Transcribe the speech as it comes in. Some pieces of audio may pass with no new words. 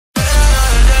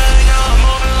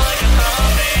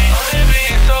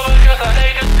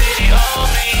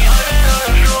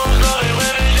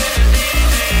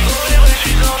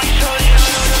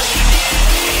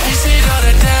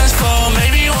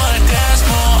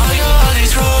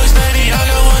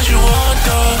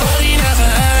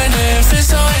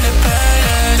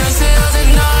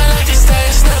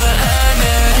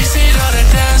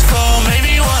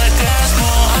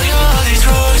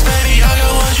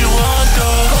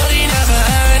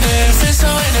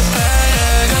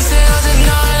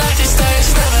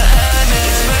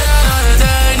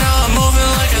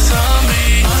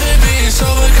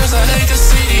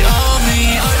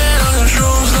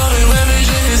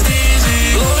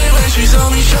she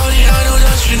told me, shorty, I know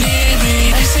that you need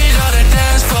me. They say got a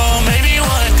dance floor, maybe you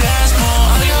wanna dance more.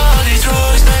 I got all these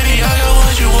drugs, baby, I got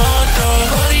what you want though.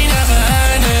 Body never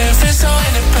ending, feel so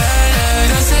independent.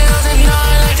 Dancing all the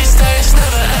night like these days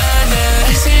never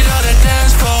ending. They say got a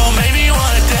dance floor, maybe you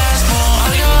wanna dance more.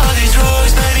 I got all these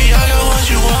drugs, baby, I got what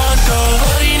you want though.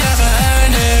 Body never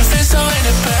ending, feel so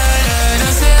independent.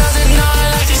 Dancing all the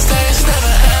night like these days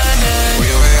never ending.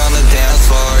 We were on the dance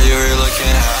floor, you were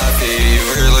looking happy. You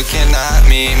were looking at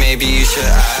me, maybe you should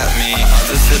at me. I'll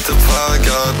just hit the plug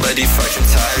up, let you fucking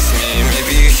text me.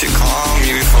 Maybe you should call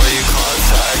me before you call a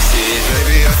taxi.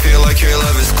 Baby, I feel like your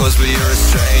love is close but you're a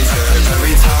stranger.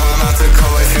 Every time I'm out to go,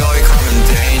 I feel like I'm in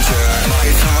danger.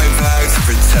 Might turn my back to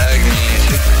protect me.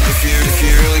 If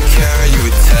you really care, you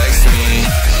would text me.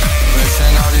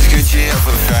 Mixing all these Gucci up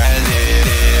with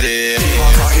Fendi. Keep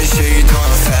on talking shit, you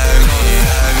don't affect me.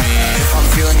 If I'm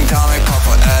feeling down, I pop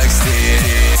a XD.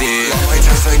 Long way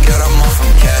just to get them all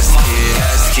from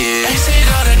Kets4eki. They say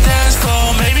got a